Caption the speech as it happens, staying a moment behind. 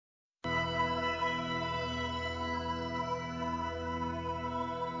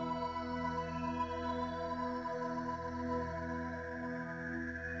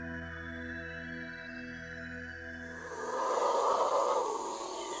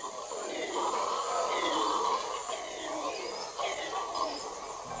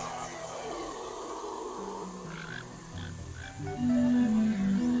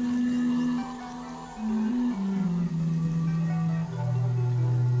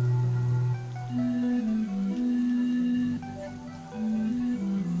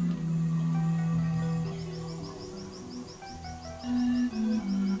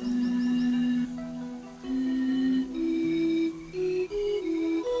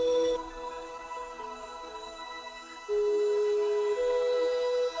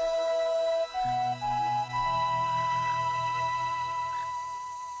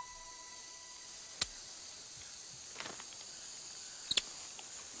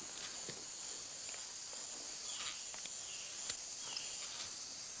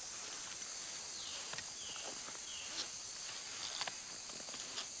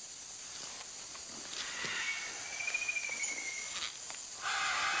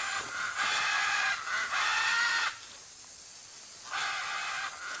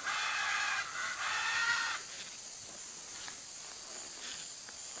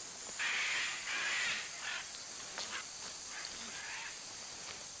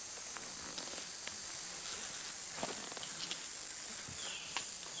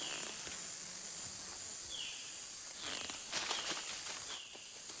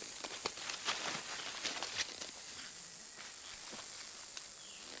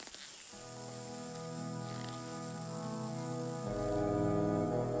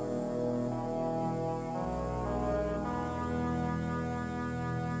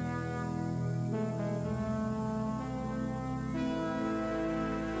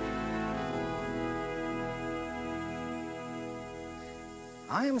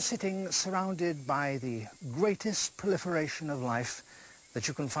I am sitting surrounded by the greatest proliferation of life that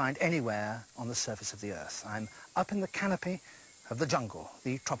you can find anywhere on the surface of the earth. I'm up in the canopy of the jungle,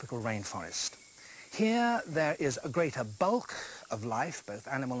 the tropical rainforest. Here there is a greater bulk of life, both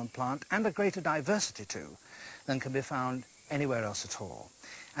animal and plant, and a greater diversity too, than can be found anywhere else at all.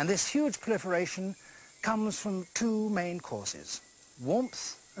 And this huge proliferation comes from two main causes: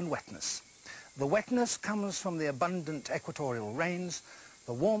 warmth and wetness. The wetness comes from the abundant equatorial rains,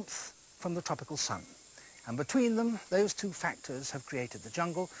 the warmth from the tropical sun. And between them, those two factors have created the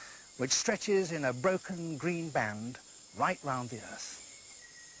jungle, which stretches in a broken green band right round the earth.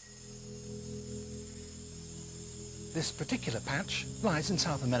 This particular patch lies in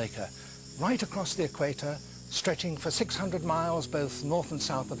South America, right across the equator, stretching for 600 miles both north and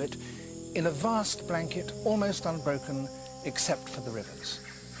south of it, in a vast blanket, almost unbroken, except for the rivers.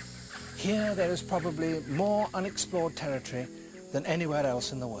 Here there is probably more unexplored territory than anywhere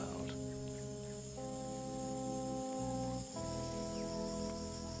else in the world.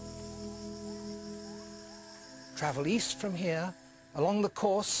 Travel east from here, along the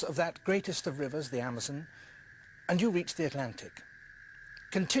course of that greatest of rivers, the Amazon, and you reach the Atlantic.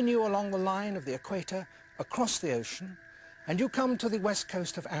 Continue along the line of the equator, across the ocean, and you come to the west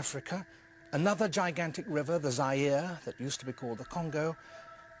coast of Africa, another gigantic river, the Zaire, that used to be called the Congo,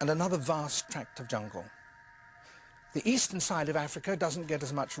 and another vast tract of jungle. The eastern side of Africa doesn't get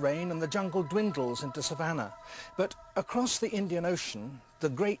as much rain, and the jungle dwindles into savanna. But across the Indian Ocean, the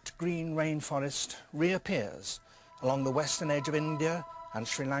great green rainforest reappears along the western edge of India and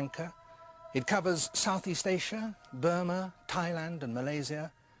Sri Lanka. It covers Southeast Asia, Burma, Thailand and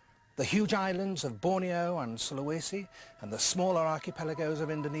Malaysia, the huge islands of Borneo and Sulawesi, and the smaller archipelagos of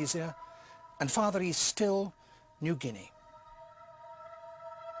Indonesia, and farther east still, New Guinea.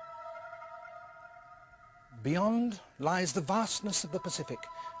 Beyond lies the vastness of the Pacific,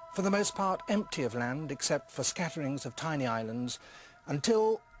 for the most part empty of land except for scatterings of tiny islands,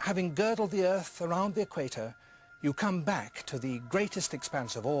 until, having girdled the earth around the equator, you come back to the greatest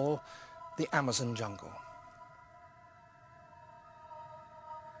expanse of all, the Amazon jungle.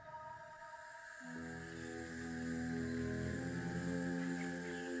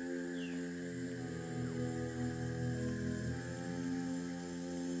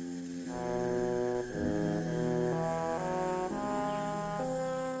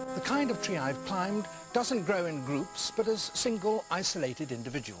 The kind of tree I've climbed doesn't grow in groups, but as single, isolated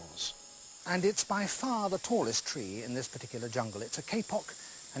individuals. And it's by far the tallest tree in this particular jungle. It's a kapok,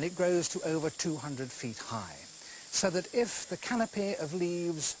 and it grows to over 200 feet high. So that if the canopy of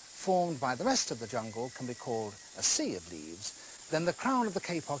leaves formed by the rest of the jungle can be called a sea of leaves, then the crown of the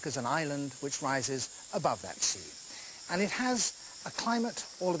kapok is an island which rises above that sea. And it has a climate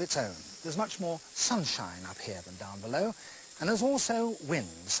all of its own. There's much more sunshine up here than down below, and there's also wind,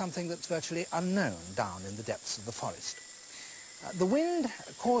 something that's virtually unknown down in the depths of the forest. The wind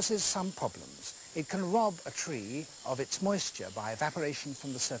causes some problems. It can rob a tree of its moisture by evaporation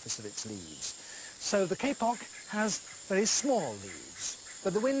from the surface of its leaves. So the kapok has very small leaves,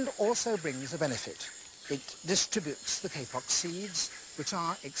 but the wind also brings a benefit. It distributes the kapok seeds, which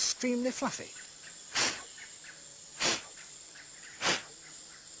are extremely fluffy.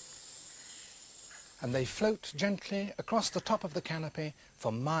 And they float gently across the top of the canopy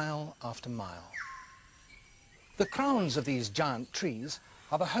for mile after mile. The crowns of these giant trees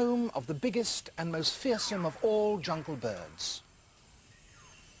are the home of the biggest and most fearsome of all jungle birds.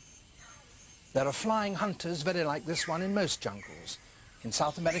 There are flying hunters very like this one in most jungles. In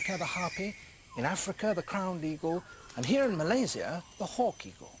South America, the harpy, in Africa, the crowned eagle, and here in Malaysia, the hawk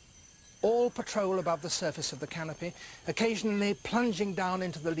eagle. All patrol above the surface of the canopy, occasionally plunging down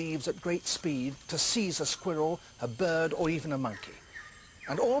into the leaves at great speed to seize a squirrel, a bird, or even a monkey.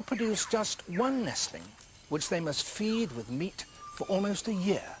 And all produce just one nestling, which they must feed with meat for almost a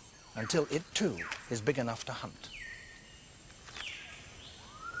year, until it too is big enough to hunt.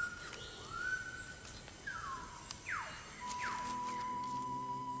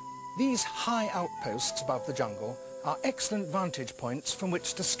 These high outposts above the jungle are excellent vantage points from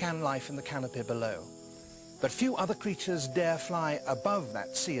which to scan life in the canopy below. But few other creatures dare fly above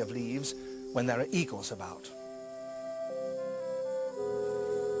that sea of leaves when there are eagles about.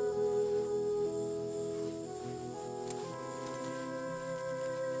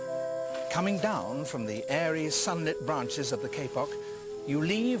 Coming down from the airy, sunlit branches of the kapok, you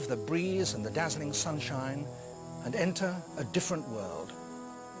leave the breeze and the dazzling sunshine and enter a different world.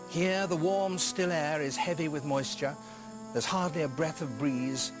 Here, the warm, still air is heavy with moisture. There's hardly a breath of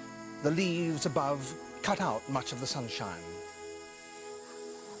breeze. The leaves above cut out much of the sunshine.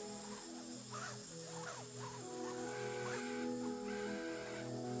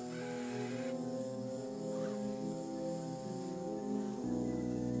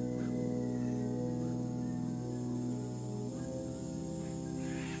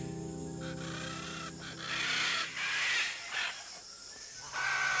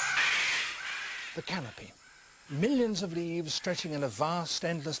 the canopy. Millions of leaves stretching in a vast,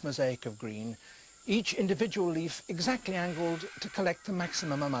 endless mosaic of green, each individual leaf exactly angled to collect the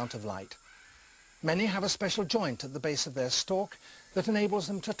maximum amount of light. Many have a special joint at the base of their stalk that enables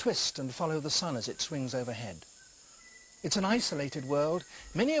them to twist and follow the sun as it swings overhead. It's an isolated world,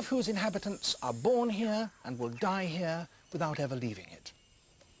 many of whose inhabitants are born here and will die here without ever leaving it.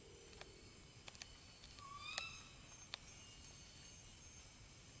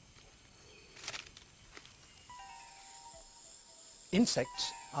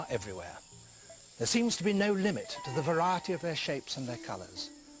 Insects are everywhere. There seems to be no limit to the variety of their shapes and their colours.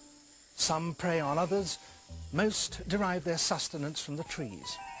 Some prey on others, most derive their sustenance from the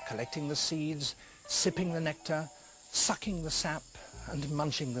trees, collecting the seeds, sipping the nectar, sucking the sap and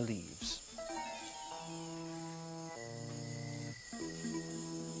munching the leaves.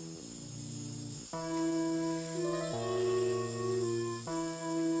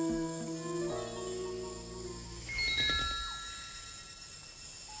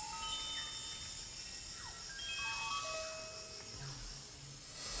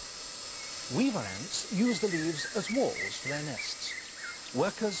 Weaver ants use the leaves as walls for their nests.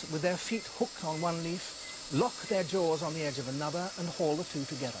 Workers with their feet hooked on one leaf lock their jaws on the edge of another and haul the two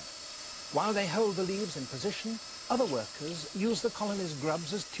together. While they hold the leaves in position, other workers use the colony's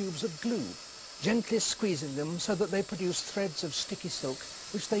grubs as tubes of glue, gently squeezing them so that they produce threads of sticky silk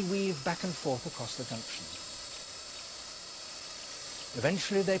which they weave back and forth across the junction.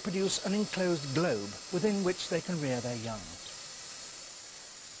 Eventually they produce an enclosed globe within which they can rear their young.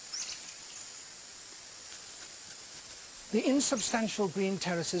 The insubstantial green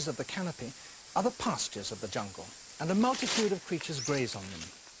terraces of the canopy are the pastures of the jungle, and a multitude of creatures graze on them.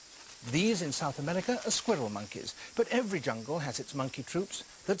 These in South America are squirrel monkeys, but every jungle has its monkey troops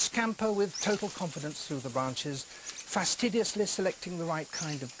that scamper with total confidence through the branches, fastidiously selecting the right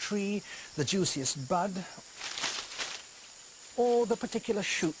kind of tree, the juiciest bud, or the particular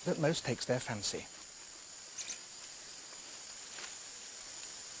shoot that most takes their fancy.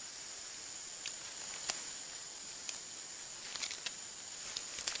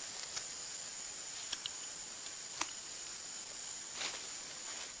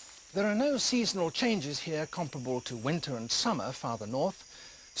 There are no seasonal changes here comparable to winter and summer farther north,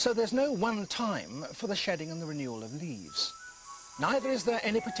 so there's no one time for the shedding and the renewal of leaves. Neither is there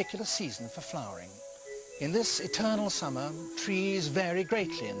any particular season for flowering. In this eternal summer, trees vary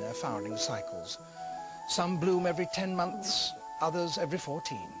greatly in their flowering cycles. Some bloom every 10 months, others every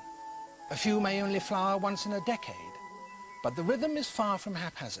 14. A few may only flower once in a decade, but the rhythm is far from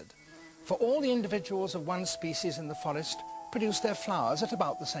haphazard, for all the individuals of one species in the forest produce their flowers at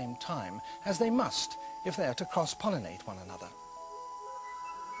about the same time, as they must if they are to cross-pollinate one another.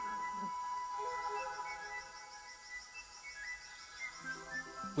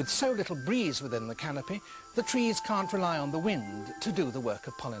 With so little breeze within the canopy, the trees can't rely on the wind to do the work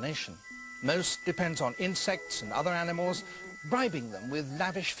of pollination. Most depends on insects and other animals, bribing them with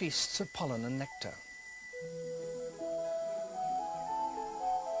lavish feasts of pollen and nectar.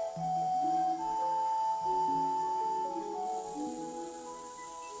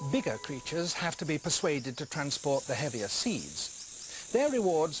 Bigger creatures have to be persuaded to transport the heavier seeds. Their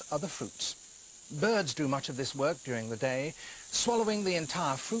rewards are the fruits. Birds do much of this work during the day, swallowing the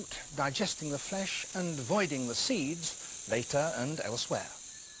entire fruit, digesting the flesh and voiding the seeds later and elsewhere.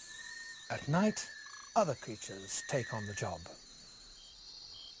 At night, other creatures take on the job.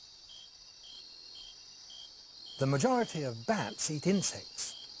 The majority of bats eat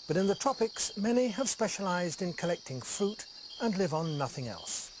insects, but in the tropics many have specialized in collecting fruit and live on nothing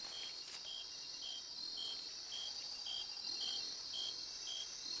else.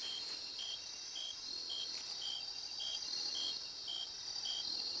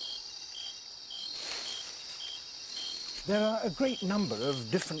 There are a great number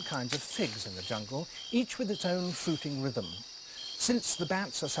of different kinds of figs in the jungle, each with its own fruiting rhythm. Since the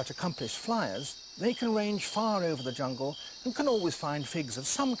bats are such accomplished flyers, they can range far over the jungle and can always find figs of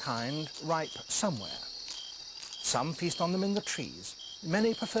some kind ripe somewhere. Some feast on them in the trees.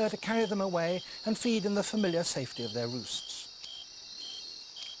 Many prefer to carry them away and feed in the familiar safety of their roosts.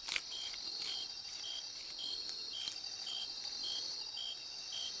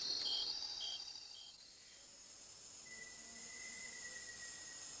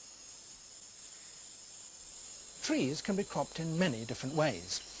 Trees can be cropped in many different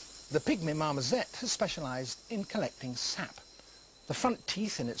ways. The pygmy marmoset has specialized in collecting sap. The front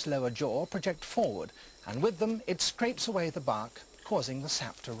teeth in its lower jaw project forward, and with them it scrapes away the bark, causing the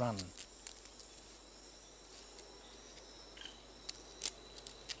sap to run.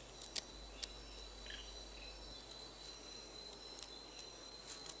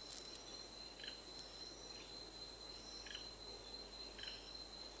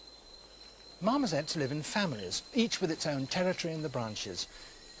 marmosets live in families, each with its own territory in the branches,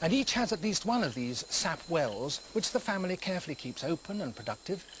 and each has at least one of these sap wells, which the family carefully keeps open and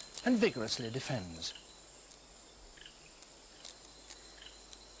productive and vigorously defends.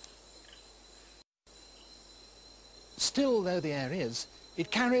 Still though the air is, it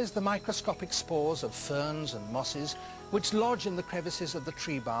carries the microscopic spores of ferns and mosses which lodge in the crevices of the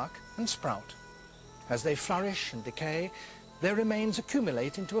tree bark and sprout. As they flourish and decay, their remains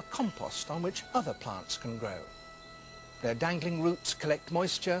accumulate into a compost on which other plants can grow. Their dangling roots collect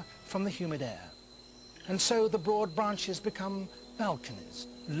moisture from the humid air, and so the broad branches become balconies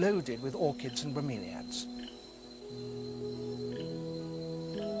loaded with orchids and bromeliads.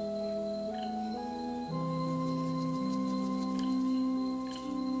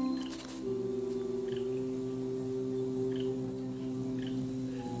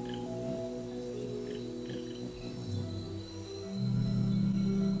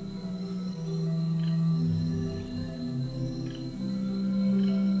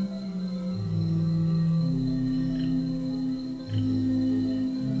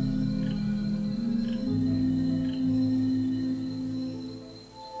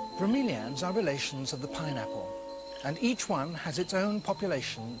 Bromeliads are relations of the pineapple, and each one has its own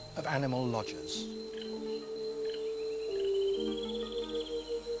population of animal lodgers.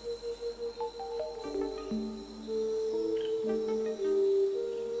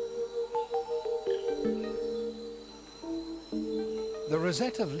 The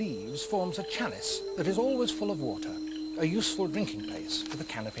rosette of leaves forms a chalice that is always full of water, a useful drinking place for the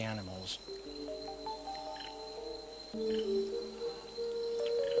canopy animals.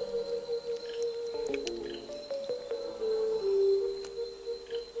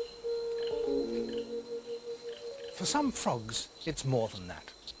 For some frogs, it's more than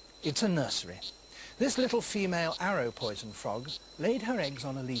that. It's a nursery. This little female arrow poison frog laid her eggs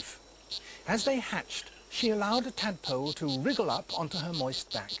on a leaf. As they hatched, she allowed a tadpole to wriggle up onto her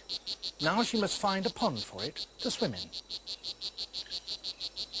moist back. Now she must find a pond for it to swim in.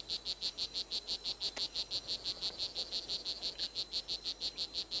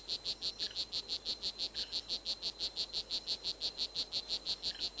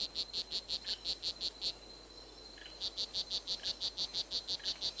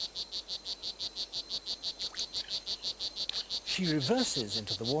 She reverses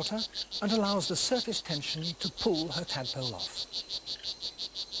into the water and allows the surface tension to pull her tadpole off.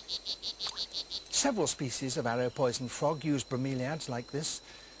 Several species of arrow poison frog use bromeliads like this,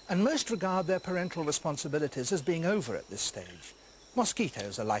 and most regard their parental responsibilities as being over at this stage.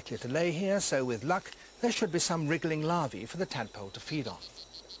 Mosquitoes are likely to lay here, so with luck there should be some wriggling larvae for the tadpole to feed on.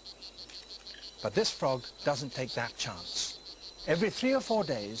 But this frog doesn't take that chance. Every 3 or 4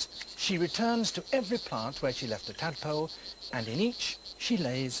 days, she returns to every plant where she left a tadpole, and in each she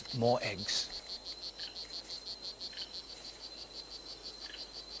lays more eggs.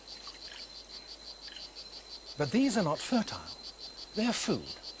 But these are not fertile. They are food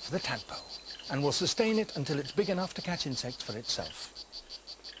for the tadpole, and will sustain it until it's big enough to catch insects for itself.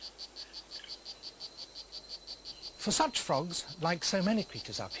 For such frogs, like so many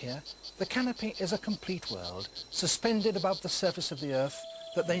creatures up here, the canopy is a complete world, suspended above the surface of the earth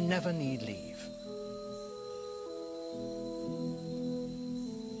that they never need leave.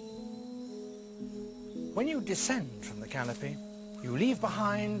 When you descend from the canopy, you leave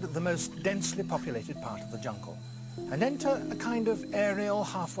behind the most densely populated part of the jungle and enter a kind of aerial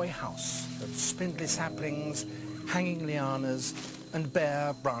halfway house of spindly saplings, hanging lianas and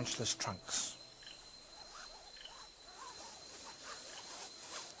bare branchless trunks.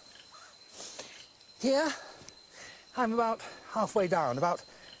 Here, I'm about halfway down, about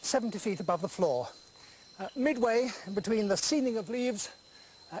 70 feet above the floor, midway between the ceiling of leaves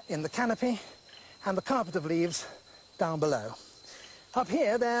in the canopy and the carpet of leaves down below. Up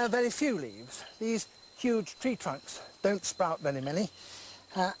here, there are very few leaves. These huge tree trunks don't sprout very many.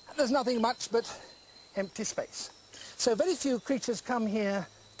 There's nothing much but empty space. So very few creatures come here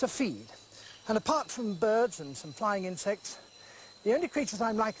to feed. And apart from birds and some flying insects, the only creatures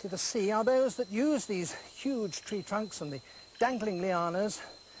I'm likely to see are those that use these huge tree trunks and the dangling lianas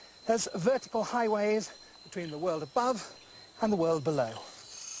as vertical highways between the world above and the world below.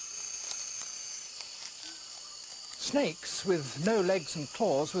 Snakes with no legs and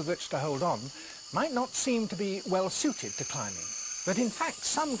claws with which to hold on might not seem to be well suited to climbing, but in fact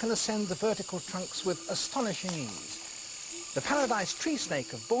some can ascend the vertical trunks with astonishing ease. The paradise tree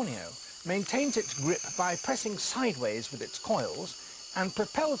snake of Borneo maintains its grip by pressing sideways with its coils and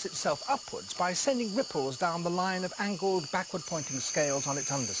propels itself upwards by sending ripples down the line of angled backward-pointing scales on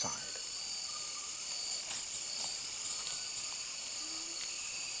its underside.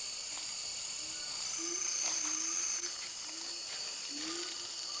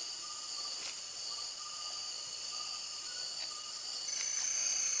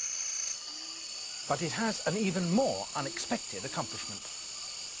 but it has an even more unexpected accomplishment.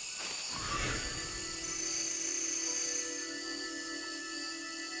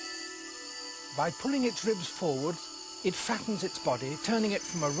 By pulling its ribs forward, it flattens its body, turning it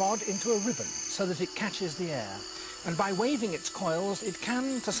from a rod into a ribbon so that it catches the air. And by waving its coils, it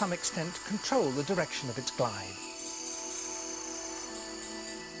can, to some extent, control the direction of its glide.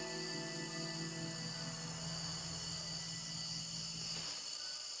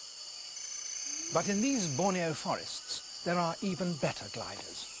 But in these Borneo forests, there are even better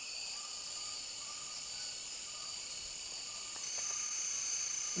gliders.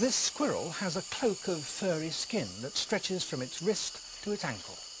 This squirrel has a cloak of furry skin that stretches from its wrist to its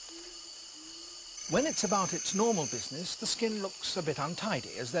ankle. When it's about its normal business, the skin looks a bit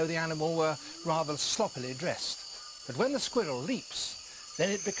untidy, as though the animal were rather sloppily dressed. But when the squirrel leaps, then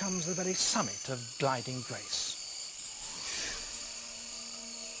it becomes the very summit of gliding grace.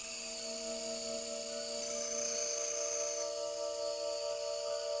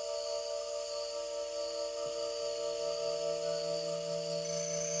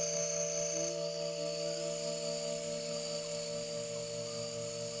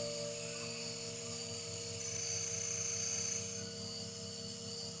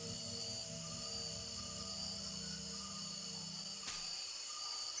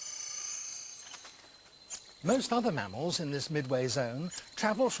 Most other mammals in this midway zone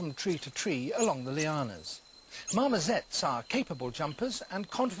travel from tree to tree along the lianas. Marmosets are capable jumpers and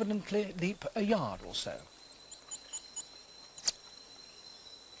confidently leap a yard or so.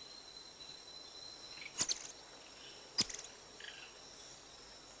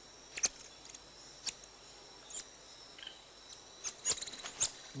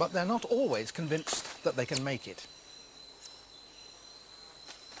 But they're not always convinced that they can make it.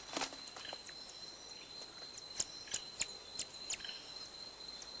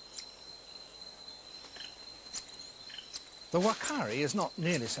 The wakari is not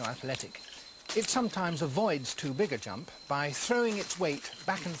nearly so athletic. It sometimes avoids too big a jump by throwing its weight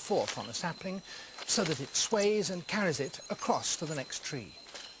back and forth on a sapling so that it sways and carries it across to the next tree.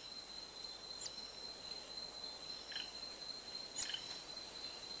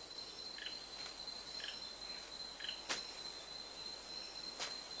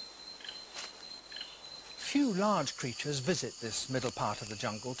 Few large creatures visit this middle part of the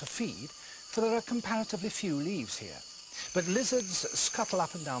jungle to feed, for there are comparatively few leaves here. But lizards scuttle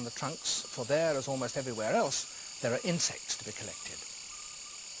up and down the trunks, for there, as almost everywhere else, there are insects to be collected.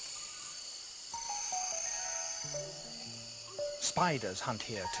 Spiders hunt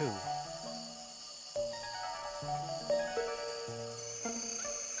here too.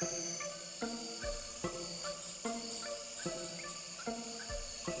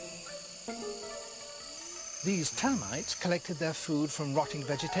 These termites collected their food from rotting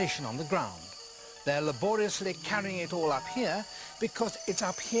vegetation on the ground. They're laboriously carrying it all up here because it's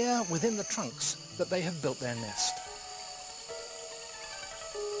up here within the trunks that they have built their nest.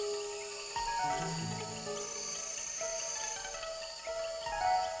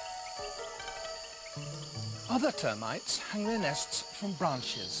 Other termites hang their nests from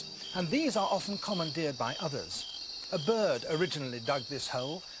branches, and these are often commandeered by others. A bird originally dug this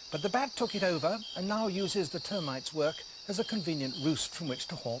hole, but the bat took it over and now uses the termites' work as a convenient roost from which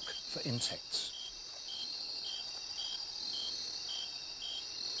to hawk for insects.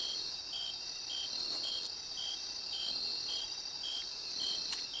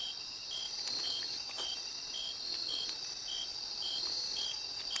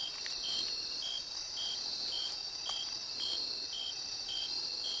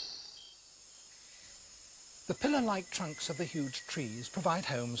 The pillar-like trunks of the huge trees provide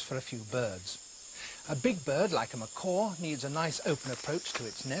homes for a few birds. A big bird like a macaw needs a nice open approach to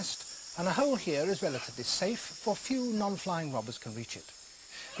its nest, and a hole here is relatively safe, for few non-flying robbers can reach it.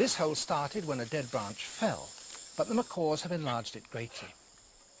 This hole started when a dead branch fell, but the macaws have enlarged it greatly.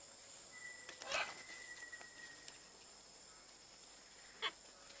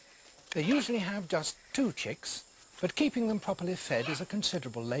 They usually have just 2 chicks, but keeping them properly fed is a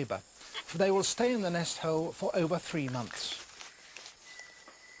considerable labour, for they will stay in the nest hole for over 3 months.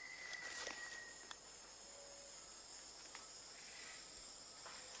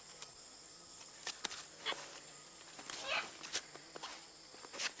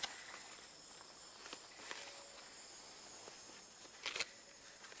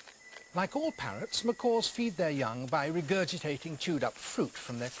 Like all parrots, macaws feed their young by regurgitating chewed-up fruit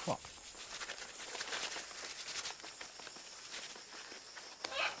from their crop.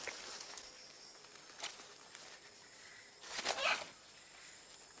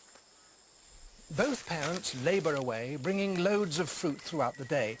 Both parents labour away, bringing loads of fruit throughout the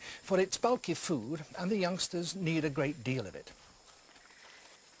day, for it's bulky food and the youngsters need a great deal of it.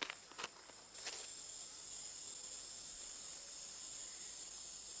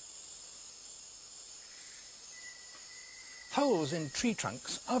 Holes in tree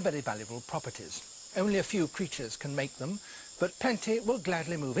trunks are very valuable properties. Only a few creatures can make them, but plenty will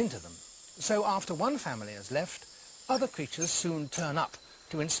gladly move into them. So after one family has left, other creatures soon turn up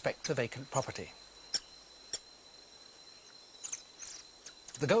to inspect the vacant property.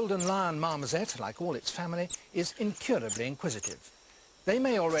 The golden lion marmoset, like all its family, is incurably inquisitive. They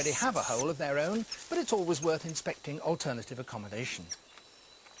may already have a hole of their own, but it's always worth inspecting alternative accommodation.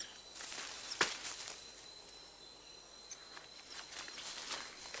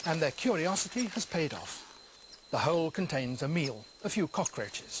 And their curiosity has paid off. The hole contains a meal, a few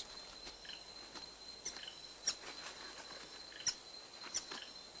cockroaches.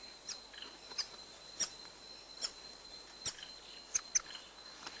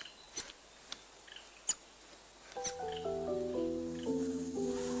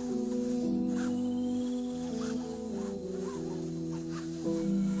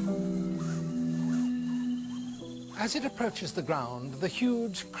 As it approaches the ground, the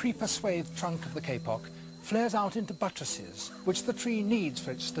huge creeper-swathed trunk of the kapok flares out into buttresses, which the tree needs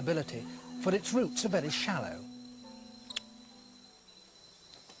for its stability, for its roots are very shallow.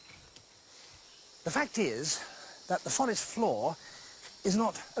 The fact is that the forest floor is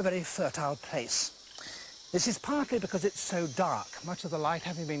not a very fertile place. This is partly because it's so dark, much of the light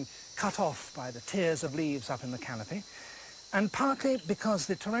having been cut off by the tiers of leaves up in the canopy, and partly because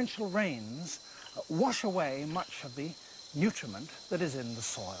the torrential rains wash away much of the nutriment that is in the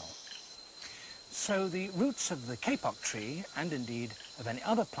soil. So the roots of the kapok tree, and indeed of any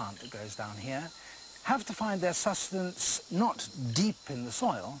other plant that grows down here, have to find their sustenance not deep in the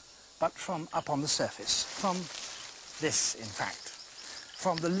soil, but from up on the surface, from this, in fact,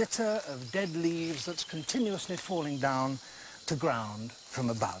 from the litter of dead leaves that's continuously falling down to ground from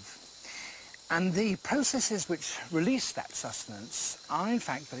above. And the processes which release that sustenance are in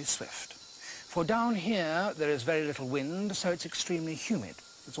fact very swift. For down here there is very little wind, so it's extremely humid.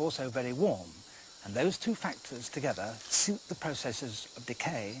 It's also very warm, and those two factors together suit the processes of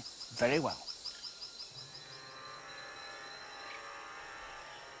decay very well.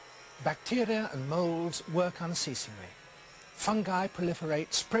 Bacteria and molds work unceasingly. Fungi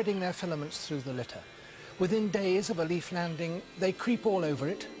proliferate, spreading their filaments through the litter. Within days of a leaf landing, they creep all over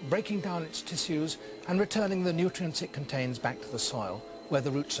it, breaking down its tissues and returning the nutrients it contains back to the soil, where the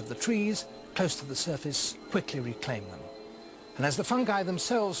roots of the trees, close to the surface, quickly reclaim them. And as the fungi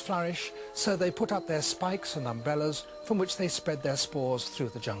themselves flourish, so they put up their spikes and umbrellas from which they spread their spores through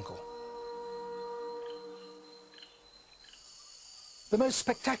the jungle. The most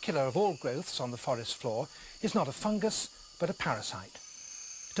spectacular of all growths on the forest floor is not a fungus, but a parasite.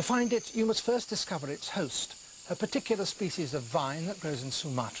 To find it, you must first discover its host, a particular species of vine that grows in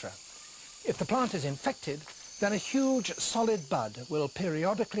Sumatra. If the plant is infected, then a huge solid bud will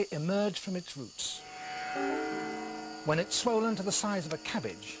periodically emerge from its roots. When it's swollen to the size of a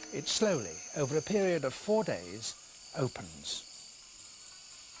cabbage, it slowly, over a period of 4 days, opens.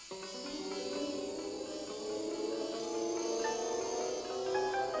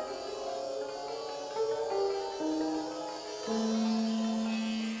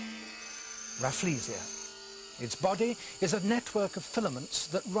 Rafflesia. Its body is a network of filaments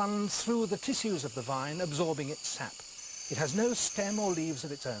that run through the tissues of the vine, absorbing its sap. It has no stem or leaves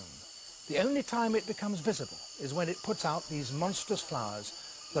of its own. The only time it becomes visible is when it puts out these monstrous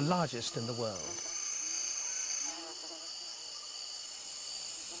flowers, the largest in the world.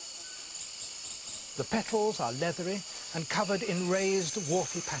 The petals are leathery and covered in raised,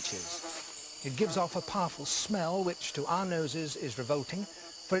 warty patches. It gives off a powerful smell which to our noses is revolting,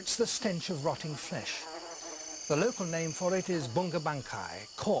 for it's the stench of rotting flesh. The local name for it is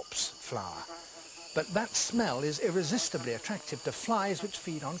bungabankai, corpse flower. But that smell is irresistibly attractive to flies which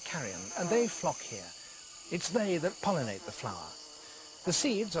feed on carrion, and they flock here. It's they that pollinate the flower. The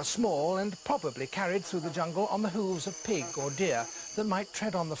seeds are small and probably carried through the jungle on the hooves of pig or deer that might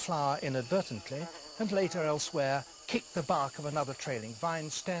tread on the flower inadvertently and later elsewhere kick the bark of another trailing vine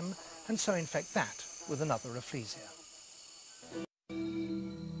stem and so infect that with another Rafflesia.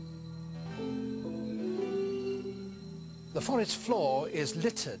 The forest floor is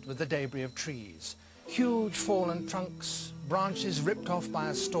littered with the debris of trees. Huge fallen trunks, branches ripped off by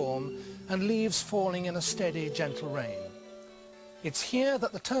a storm, and leaves falling in a steady, gentle rain. It's here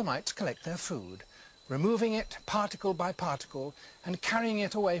that the termites collect their food, removing it particle by particle and carrying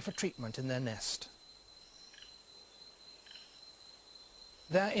it away for treatment in their nest.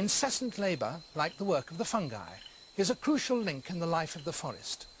 Their incessant labour, like the work of the fungi, is a crucial link in the life of the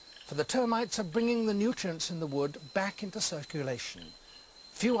forest, for the termites are bringing the nutrients in the wood back into circulation.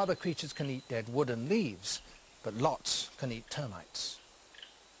 Few other creatures can eat dead wood and leaves, but lots can eat termites.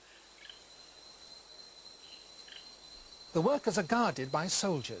 The workers are guarded by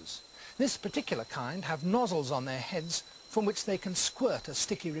soldiers. This particular kind have nozzles on their heads from which they can squirt a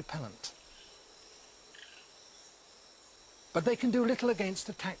sticky repellent. But they can do little against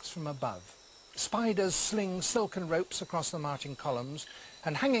attacks from above. Spiders sling silken ropes across the marching columns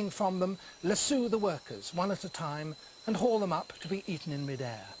and hanging from them lasso the workers one at a time and haul them up to be eaten in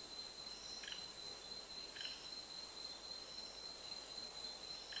mid-air.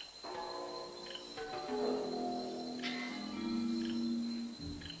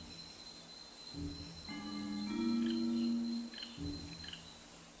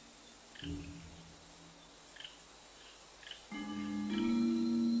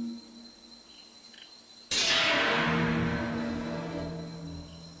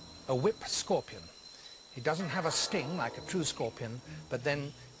 A whip scorpion. It doesn't have a sting like a true scorpion, but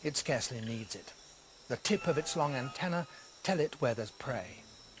then it scarcely needs it. The tip of its long antennae tell it where there's prey.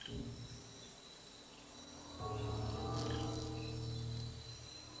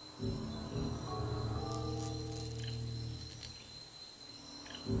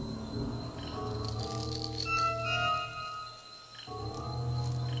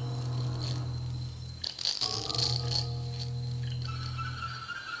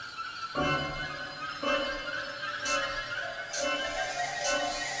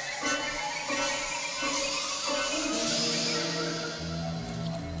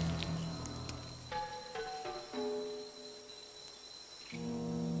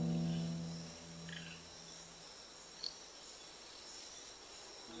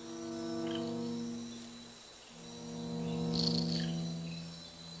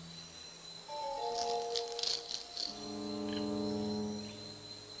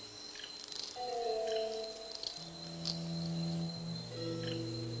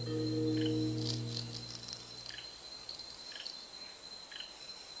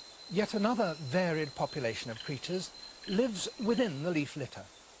 Yet another varied population of creatures lives within the leaf litter.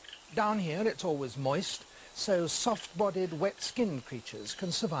 Down here it's always moist, so soft-bodied, wet-skinned creatures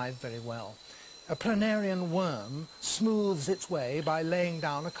can survive very well. A planarian worm smooths its way by laying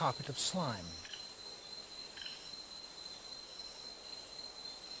down a carpet of slime.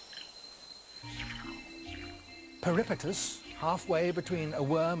 Peripatus, halfway between a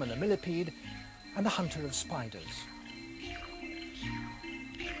worm and a millipede, and a hunter of spiders.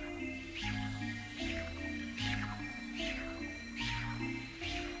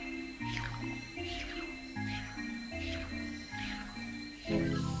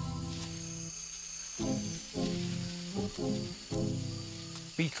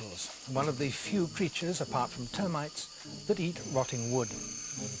 Beetles, one of the few creatures, apart from termites, that eat rotting wood.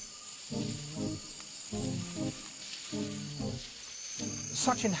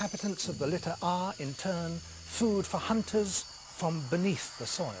 Such inhabitants of the litter are, in turn, food for hunters from beneath the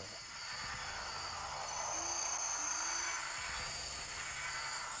soil.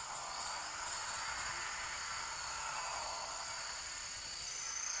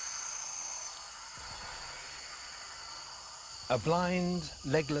 A blind,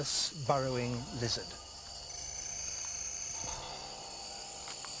 legless, burrowing lizard.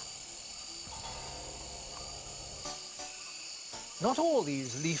 Not all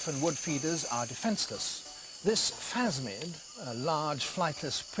these leaf and wood feeders are defenseless. This phasmid, a large,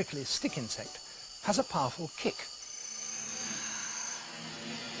 flightless, prickly stick insect, has a powerful kick.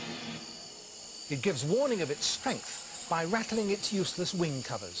 It gives warning of its strength by rattling its useless wing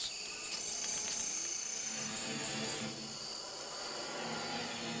covers.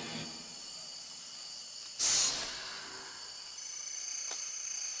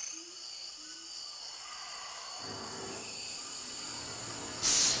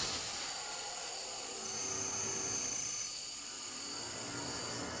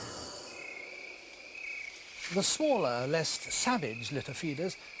 The smaller, less savage litter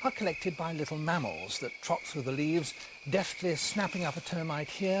feeders are collected by little mammals that trot through the leaves, deftly snapping up a termite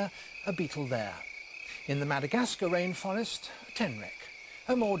here, a beetle there. In the Madagascar rainforest, a tenrec,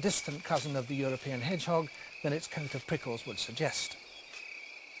 a more distant cousin of the European hedgehog than its coat of prickles would suggest.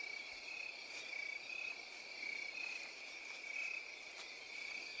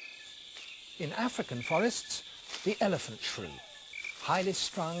 In African forests, the elephant shrew, highly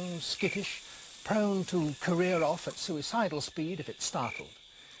strung, skittish, prone to career off at suicidal speed if it's startled.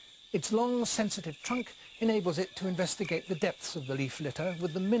 Its long, sensitive trunk enables it to investigate the depths of the leaf litter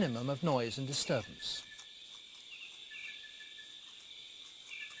with the minimum of noise and disturbance.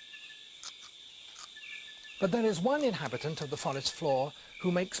 But there is one inhabitant of the forest floor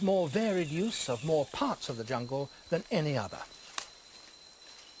who makes more varied use of more parts of the jungle than any other.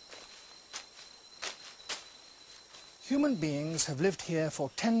 Human beings have lived here for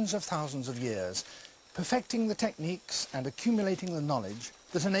tens of thousands of years, perfecting the techniques and accumulating the knowledge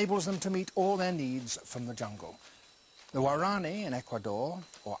that enables them to meet all their needs from the jungle. The Guarani in Ecuador,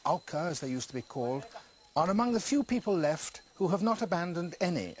 or Auca as they used to be called, are among the few people left who have not abandoned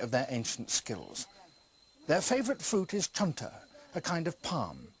any of their ancient skills. Their favourite fruit is chonta, a kind of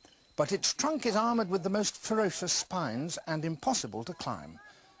palm, but its trunk is armoured with the most ferocious spines and impossible to climb.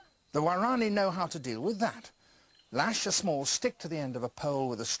 The Guarani know how to deal with that. Lash a small stick to the end of a pole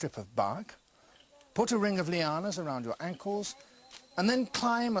with a strip of bark, put a ring of lianas around your ankles, and then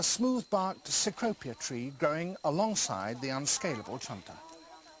climb a smooth-barked cecropia tree growing alongside the unscalable chonta.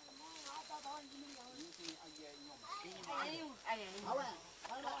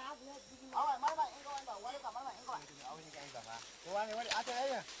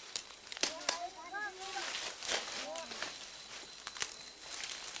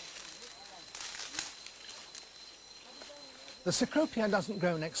 The cecropia doesn't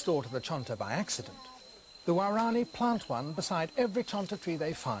grow next door to the chonta by accident. The Guarani plant one beside every chonta tree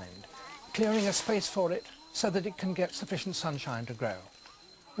they find, clearing a space for it so that it can get sufficient sunshine to grow.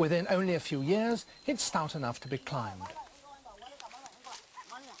 Within only a few years, it's stout enough to be climbed.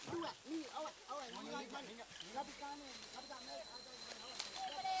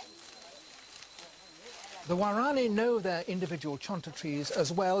 The Guarani know their individual chonta trees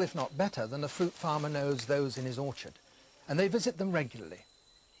as well, if not better, than a fruit farmer knows those in his orchard, and they visit them regularly.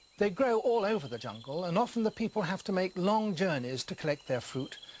 They grow all over the jungle, and often the people have to make long journeys to collect their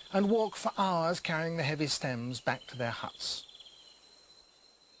fruit and walk for hours carrying the heavy stems back to their huts.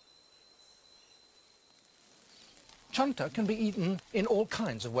 Chonta can be eaten in all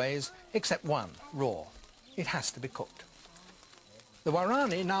kinds of ways, except one, raw. It has to be cooked. The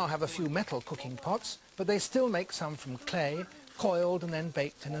Guarani now have a few metal cooking pots, but they still make some from clay, coiled and then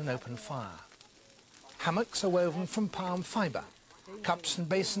baked in an open fire. Hammocks are woven from palm fibre, cups and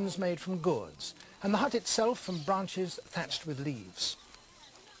basins made from gourds, and the hut itself from branches thatched with leaves.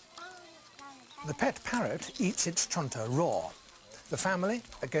 The pet parrot eats its chonta raw. The family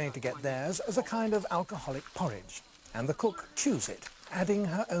are going to get theirs as a kind of alcoholic porridge, and the cook chews it, adding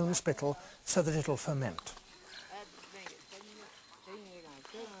her own spittle so that it'll ferment.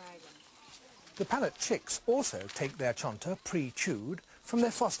 The parrot chicks also take their chonta pre-chewed from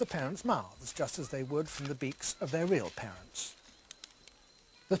their foster parents' mouths, just as they would from the beaks of their real parents.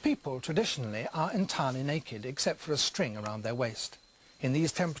 The people traditionally are entirely naked except for a string around their waist. In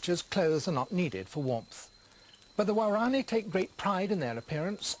these temperatures, clothes are not needed for warmth. But the Guarani take great pride in their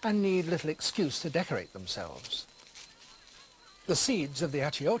appearance and need little excuse to decorate themselves. The seeds of the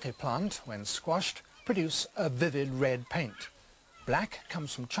achiote plant, when squashed, produce a vivid red paint. Black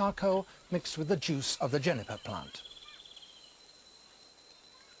comes from charcoal mixed with the juice of the juniper plant.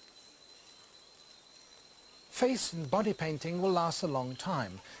 Face and body painting will last a long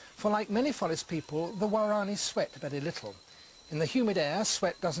time, for like many forest people, the Guarani sweat very little. In the humid air,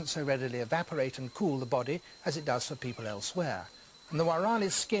 sweat doesn't so readily evaporate and cool the body as it does for people elsewhere, and the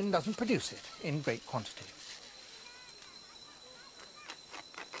Guarani's skin doesn't produce it in great quantity.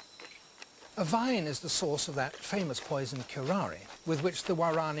 A vine is the source of that famous poison curare, with which the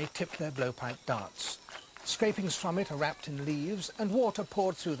Guarani tip their blowpipe darts. Scrapings from it are wrapped in leaves and water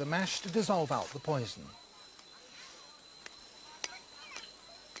poured through the mash to dissolve out the poison.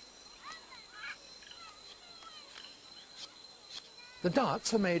 The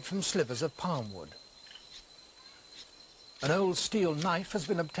darts are made from slivers of palm wood. An old steel knife has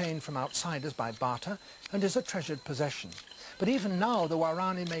been obtained from outsiders by barter and is a treasured possession. But even now the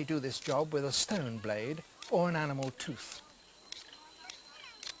Guarani may do this job with a stone blade or an animal tooth.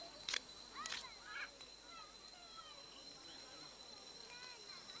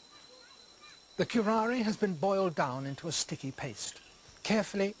 The curare has been boiled down into a sticky paste.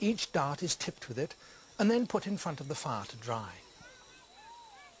 Carefully, each dart is tipped with it and then put in front of the fire to dry.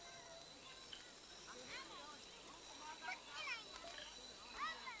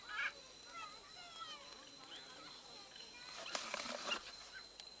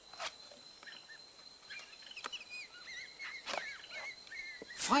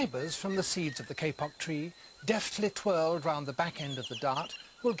 Fibres from the seeds of the kapok tree, deftly twirled round the back end of the dart,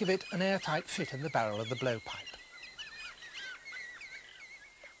 will give it an airtight fit in the barrel of the blowpipe.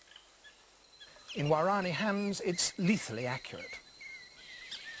 In Guarani hands, it's lethally accurate.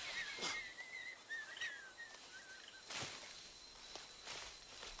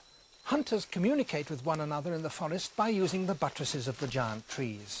 Hunters communicate with one another in the forest by using the buttresses of the giant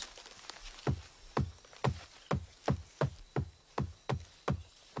trees.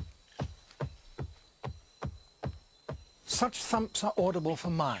 Such thumps are audible for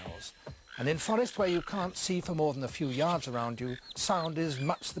miles, and in forest where you can't see for more than a few yards around you, sound is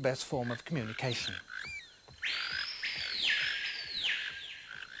much the best form of communication.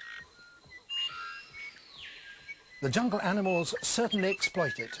 The jungle animals certainly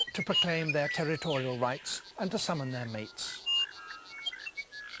exploit it to proclaim their territorial rights and to summon their mates.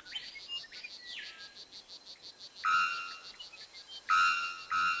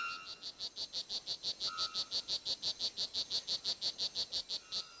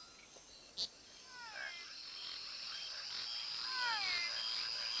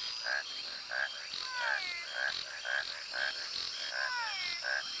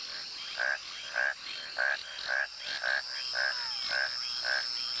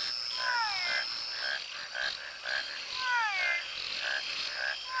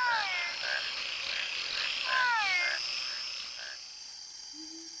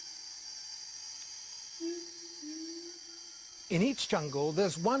 In each jungle,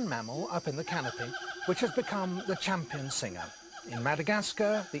 there's one mammal up in the canopy which has become the champion singer. In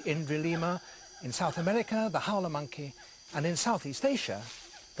Madagascar, the Indri lemur, in South America, the howler monkey, and in Southeast Asia,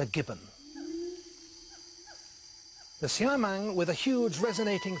 the gibbon. The siamang, with a huge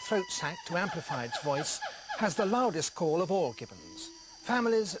resonating throat sac to amplify its voice, has the loudest call of all gibbons.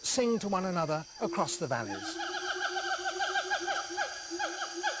 Families sing to one another across the valleys.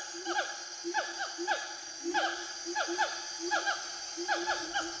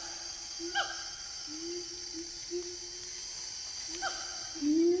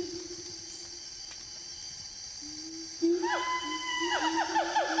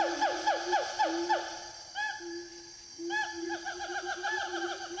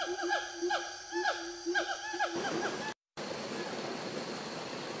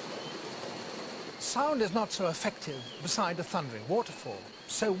 Sound is not so effective beside a thundering waterfall,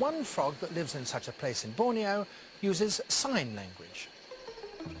 so one frog that lives in such a place in Borneo uses sign language.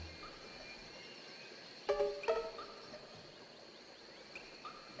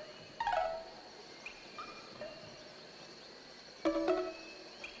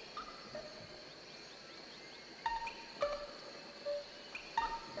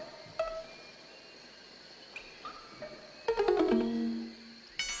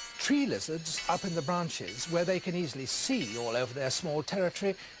 Tree lizards up in the branches, where they can easily see all over their small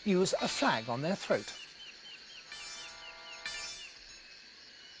territory, use a flag on their throat.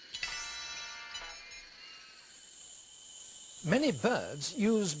 Many birds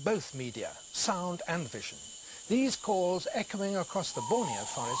use both media, sound and vision. These calls, echoing across the Borneo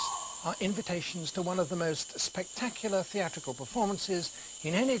forest, are invitations to one of the most spectacular theatrical performances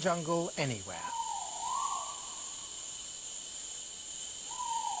in any jungle anywhere.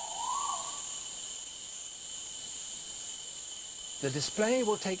 The display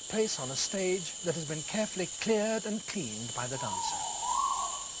will take place on a stage that has been carefully cleared and cleaned by the dancer.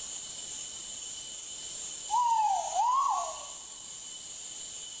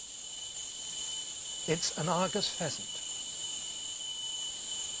 It's an Argus pheasant.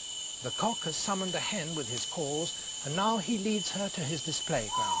 The cock has summoned a hen with his calls, and now he leads her to his display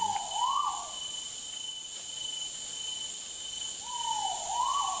ground.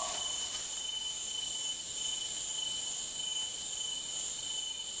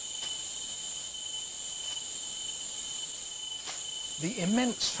 The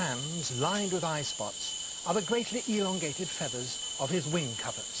immense fans, lined with eye spots, are the greatly elongated feathers of his wing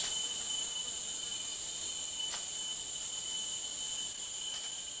coverts.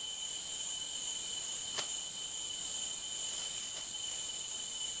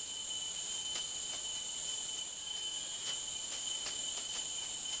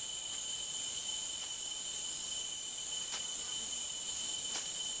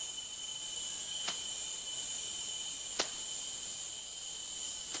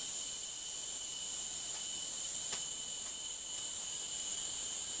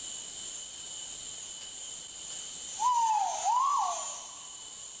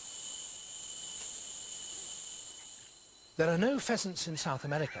 There are no pheasants in South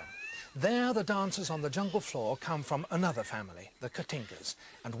America. There, the dancers on the jungle floor come from another family, the Cotingas,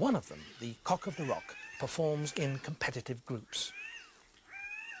 and one of them, the cock of the rock, performs in competitive groups.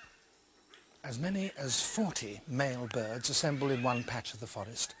 As many as 40 male birds assemble in one patch of the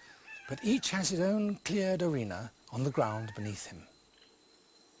forest, but each has his own cleared arena on the ground beneath him.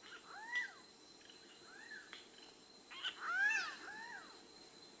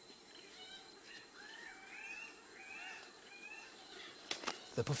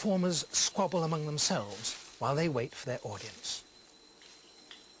 The performers squabble among themselves while they wait for their audience.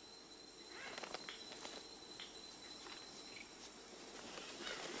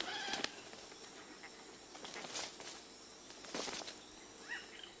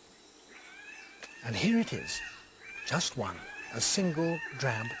 And here it is, just one, a single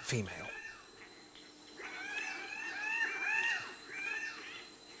drab female.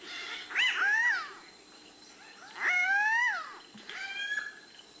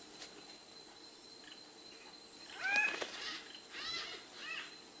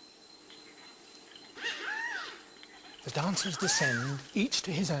 The dancers descend, each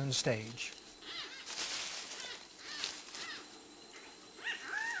to his own stage.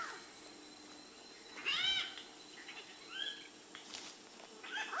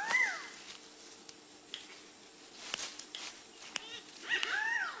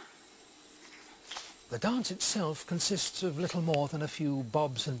 The dance itself consists of little more than a few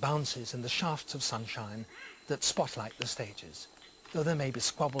bobs and bounces in the shafts of sunshine that spotlight the stages, though there may be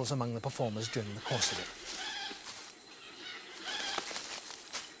squabbles among the performers during the course of it.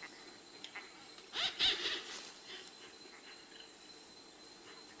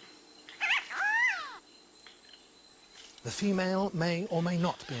 The female may or may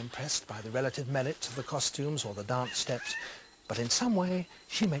not be impressed by the relative merits of the costumes or the dance steps, but in some way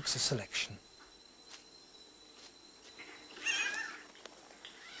she makes a selection.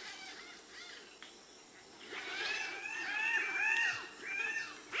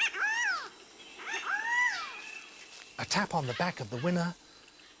 A tap on the back of the winner,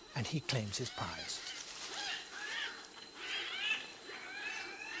 and he claims his prize.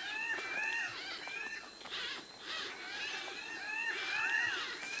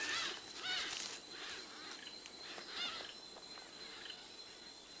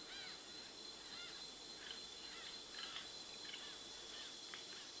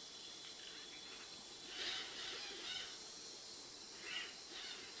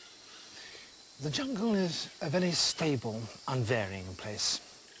 The jungle is a very stable, unvarying place.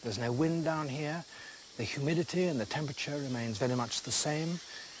 There's no wind down here. The humidity and the temperature remains very much the same.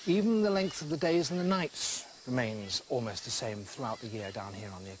 Even the length of the days and the nights remains almost the same throughout the year down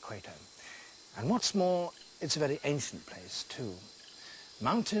here on the equator. And what's more, it's a very ancient place too.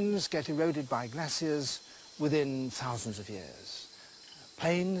 Mountains get eroded by glaciers within thousands of years.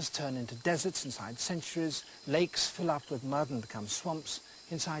 Plains turn into deserts inside centuries. Lakes fill up with mud and become swamps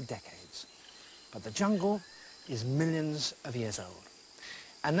inside decades. But the jungle is millions of years old.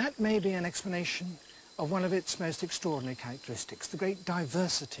 And that may be an explanation of one of its most extraordinary characteristics, the great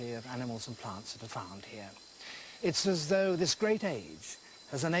diversity of animals and plants that are found here. It's as though this great age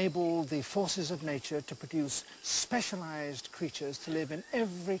has enabled the forces of nature to produce specialized creatures to live in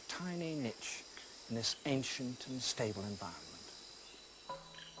every tiny niche in this ancient and stable environment.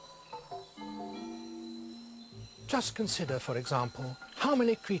 Just consider, for example, how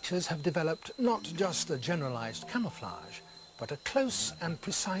many creatures have developed not just a generalized camouflage, but a close and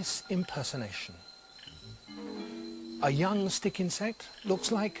precise impersonation. A young stick insect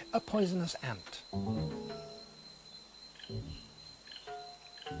looks like a poisonous ant.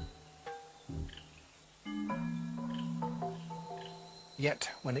 Yet,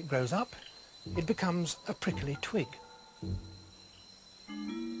 when it grows up, it becomes a prickly twig.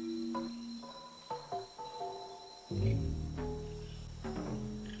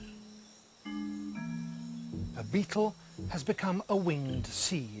 A beetle has become a winged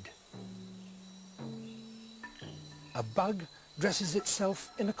seed. A bug dresses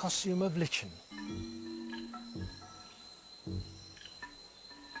itself in a costume of lichen.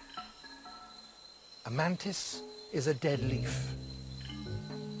 A mantis is a dead leaf.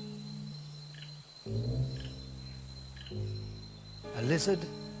 A lizard,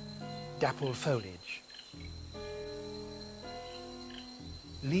 dappled foliage.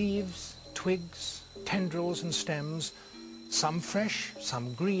 Leaves, twigs, tendrils and stems, some fresh,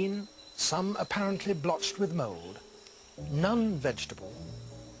 some green, some apparently blotched with mould, none vegetable,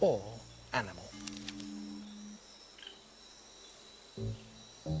 all animal.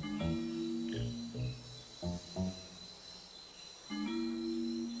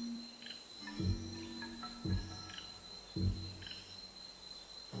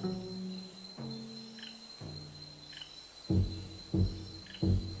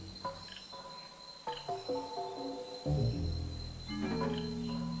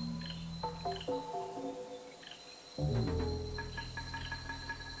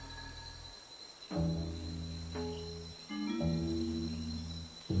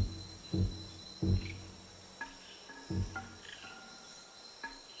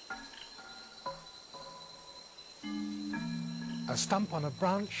 A stump on a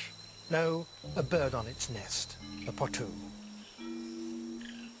branch, no, a bird on its nest, a potou.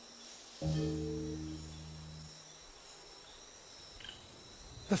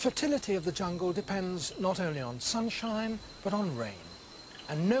 The fertility of the jungle depends not only on sunshine, but on rain.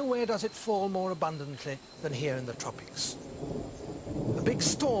 and nowhere does it fall more abundantly than here in the tropics. A big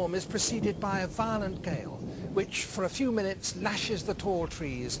storm is preceded by a violent gale, which for a few minutes lashes the tall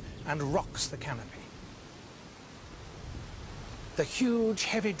trees and rocks the canopy. The huge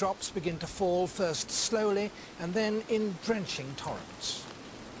heavy drops begin to fall first slowly and then in drenching torrents.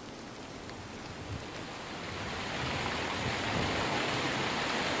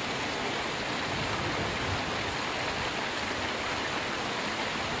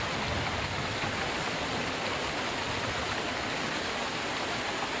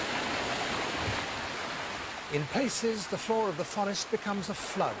 In places, the floor of the forest becomes a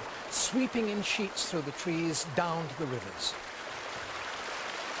flood, sweeping in sheets through the trees down to the rivers.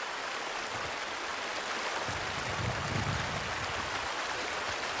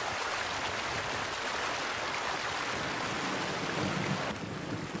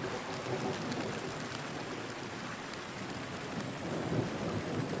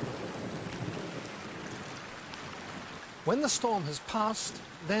 When the storm has passed,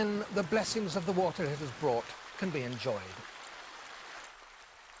 then the blessings of the water it has brought can be enjoyed.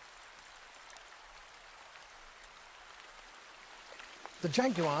 The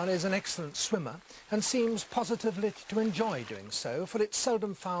jaguar is an excellent swimmer and seems positively to enjoy doing so, for it's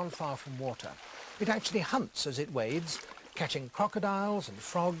seldom found far from water. It actually hunts as it wades, catching crocodiles and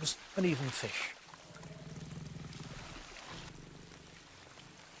frogs and even fish.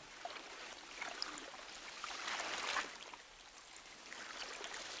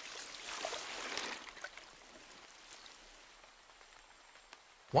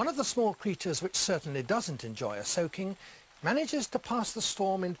 One of the small creatures which certainly doesn't enjoy a soaking manages to pass the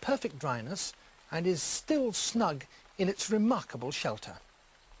storm in perfect dryness and is still snug in its remarkable shelter.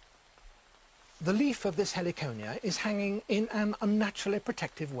 The leaf of this heliconia is hanging in an unnaturally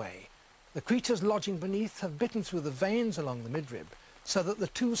protective way. The creatures lodging beneath have bitten through the veins along the midrib so that the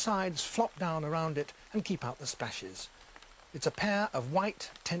two sides flop down around it and keep out the splashes. It's a pair of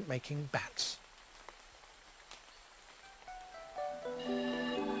white tent-making bats.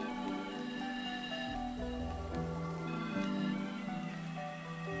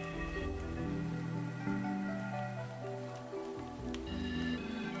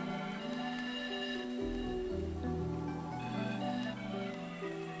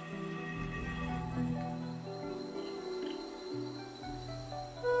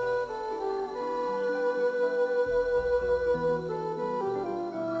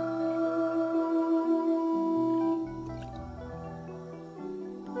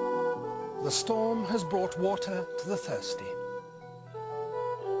 The storm has brought water to the thirsty.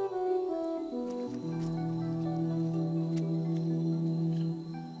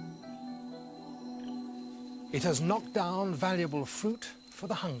 It has knocked down valuable fruit for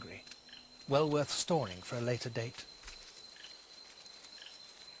the hungry, well worth storing for a later date.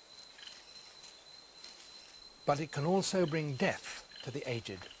 But it can also bring death to the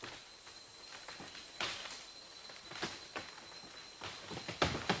aged.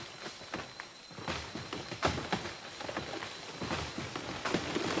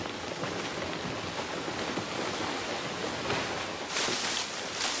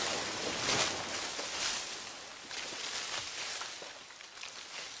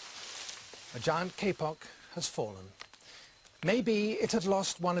 A giant kapok has fallen. Maybe it had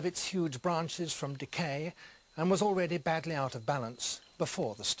lost one of its huge branches from decay and was already badly out of balance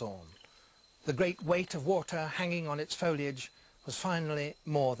before the storm. The great weight of water hanging on its foliage was finally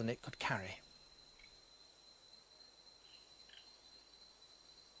more than it could carry.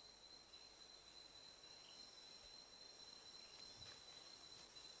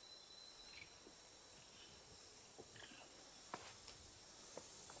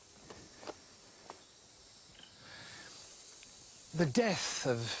 The death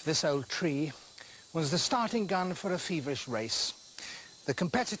of this old tree was the starting gun for a feverish race. The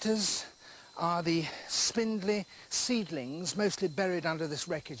competitors are the spindly seedlings mostly buried under this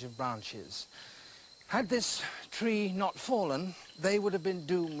wreckage of branches. Had this tree not fallen, they would have been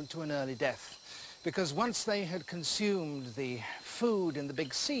doomed to an early death, because once they had consumed the food in the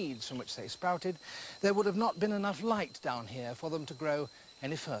big seeds from which they sprouted, there would have not been enough light down here for them to grow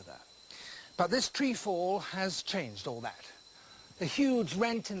any further. But this tree fall has changed all that. The huge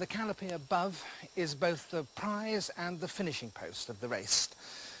rent in the canopy above is both the prize and the finishing post of the race.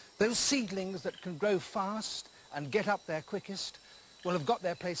 Those seedlings that can grow fast and get up there quickest will have got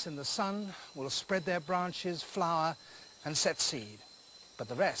their place in the sun, will have spread their branches, flower and set seed. But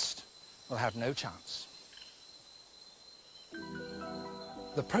the rest will have no chance.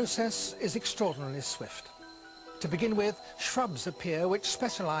 The process is extraordinarily swift. To begin with, shrubs appear which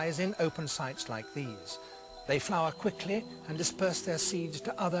specialize in open sites like these. They flower quickly and disperse their seeds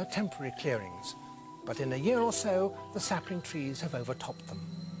to other temporary clearings, but in a year or so the sapling trees have overtopped them.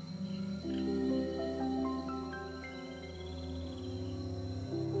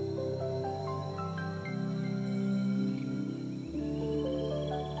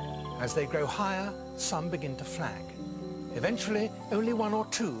 As they grow higher, some begin to flag. Eventually, only one or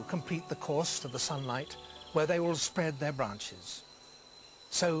two complete the course to the sunlight, where they will spread their branches.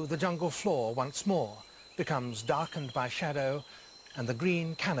 So the jungle floor once more becomes darkened by shadow, and the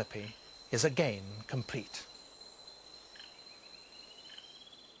green canopy is again complete.